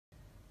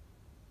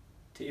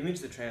To image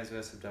the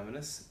transverse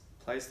abdominis,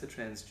 place the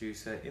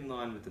transducer in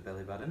line with the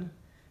belly button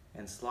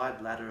and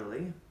slide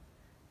laterally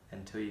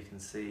until you can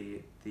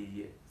see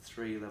the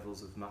 3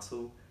 levels of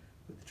muscle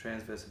with the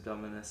transverse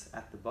abdominis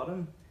at the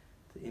bottom,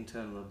 the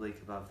internal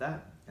oblique above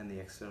that, and the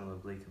external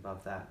oblique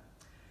above that.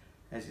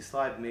 As you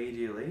slide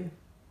medially,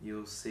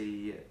 you'll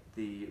see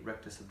the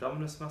rectus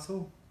abdominis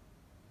muscle,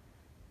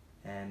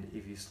 and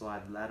if you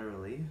slide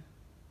laterally,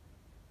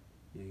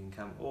 you can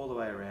come all the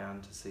way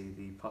around to see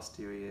the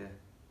posterior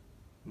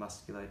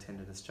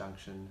musculotendinous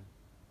junction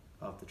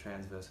of the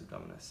transverse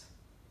abdominis.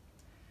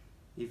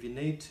 If you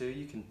need to,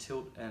 you can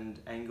tilt and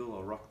angle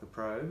or rock the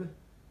probe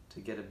to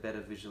get a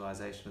better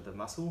visualization of the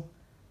muscle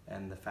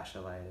and the fascia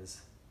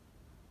layers.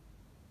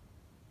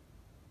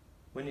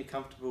 When you're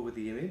comfortable with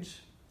the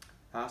image,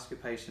 ask your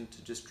patient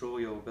to just draw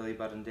your belly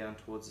button down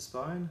towards the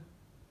spine,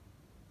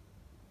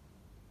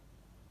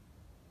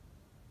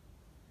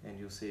 and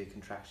you'll see a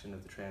contraction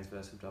of the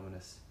transverse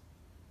abdominis,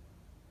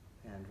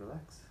 and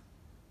relax.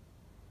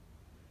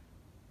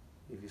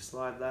 If you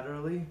slide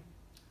laterally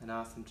and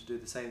ask them to do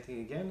the same thing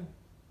again,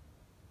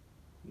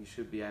 you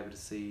should be able to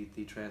see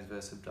the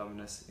transverse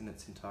abdominis in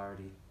its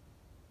entirety.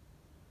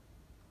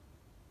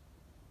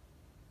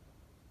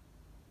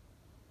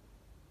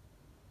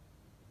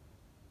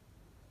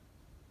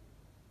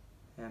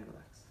 And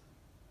relax.